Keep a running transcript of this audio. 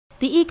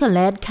The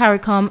IICA-led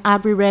CARICOM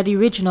AgriReady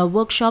regional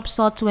workshop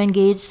sought to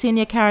engage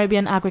senior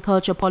Caribbean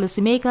agriculture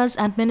policymakers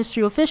and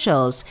ministry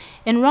officials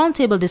in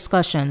roundtable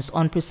discussions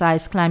on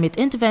precise climate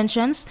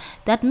interventions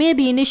that may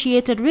be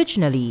initiated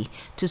regionally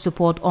to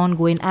support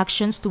ongoing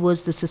actions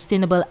towards the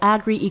sustainable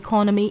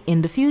agri-economy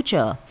in the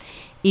future.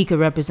 IICA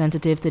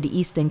representative to the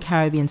Eastern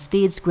Caribbean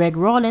states Greg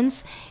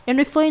Rawlins, in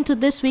referring to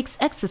this week's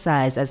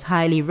exercise as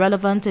highly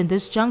relevant in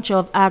this juncture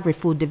of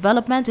agri-food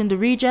development in the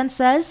region,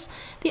 says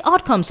the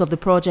outcomes of the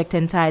project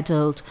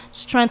entitled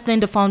Strengthening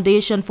the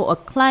Foundation for a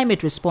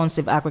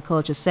Climate-Responsive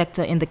Agriculture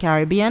Sector in the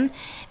Caribbean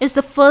is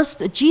the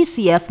first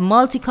GCF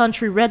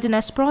multi-country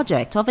readiness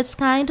project of its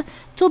kind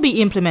to be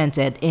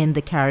implemented in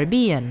the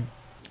Caribbean.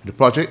 The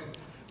project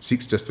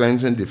seeks to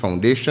strengthen the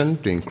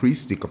foundation to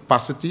increase the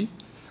capacity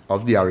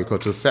of the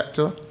agricultural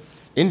sector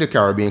in the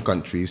Caribbean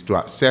countries to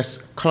access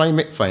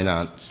climate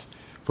finance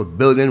for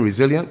building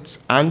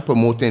resilience and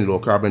promoting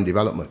low-carbon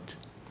development.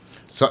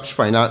 Such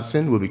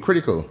financing will be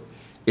critical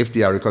if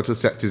the agricultural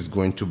sector is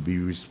going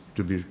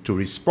to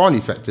respond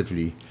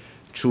effectively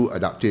through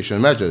adaptation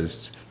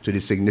measures to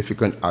the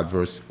significant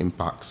adverse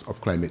impacts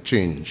of climate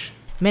change.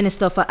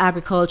 Minister for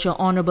Agriculture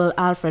Honorable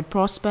Alfred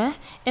Prosper,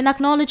 in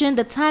acknowledging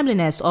the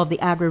timeliness of the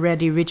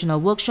AgriReady regional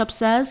workshop,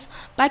 says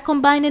by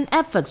combining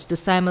efforts to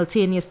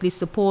simultaneously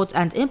support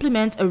and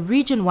implement a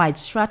region-wide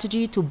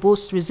strategy to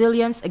boost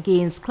resilience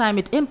against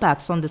climate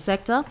impacts on the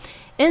sector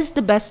is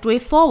the best way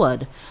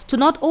forward to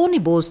not only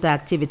boost the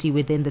activity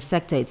within the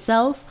sector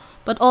itself,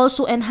 but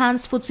also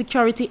enhance food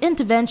security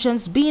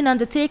interventions being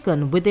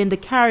undertaken within the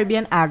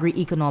Caribbean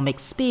agri-economic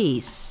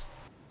space.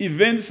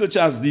 Events such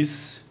as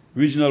this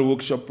regional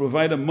workshop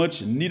provide a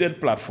much-needed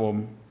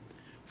platform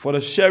for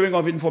the sharing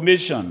of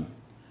information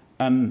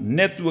and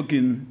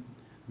networking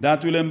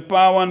that will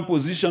empower and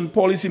position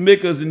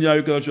policymakers in the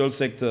agricultural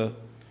sector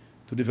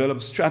to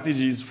develop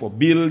strategies for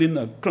building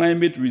a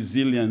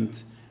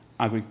climate-resilient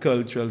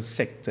agricultural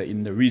sector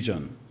in the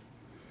region.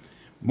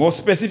 More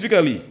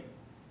specifically,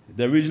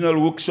 the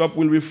regional workshop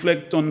will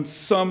reflect on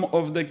some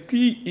of the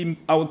key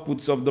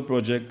outputs of the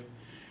project,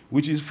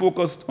 which is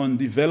focused on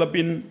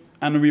developing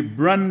and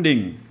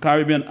rebranding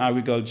Caribbean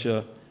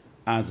agriculture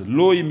as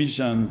low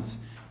emissions,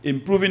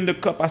 improving the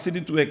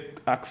capacity to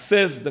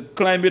access the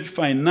climate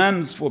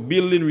finance for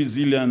building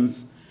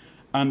resilience,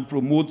 and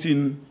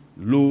promoting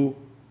low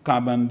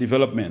carbon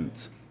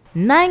development.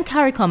 9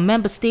 CARICOM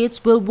member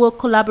states will work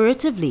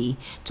collaboratively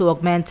to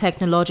augment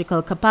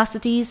technological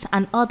capacities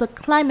and other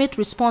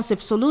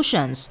climate-responsive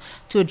solutions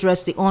to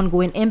address the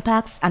ongoing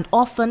impacts and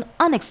often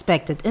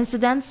unexpected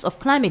incidents of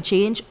climate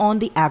change on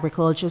the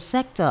agriculture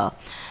sector.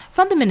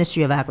 From the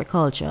Ministry of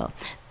Agriculture,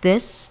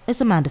 this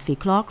is Amanda Fee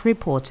Clark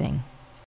reporting.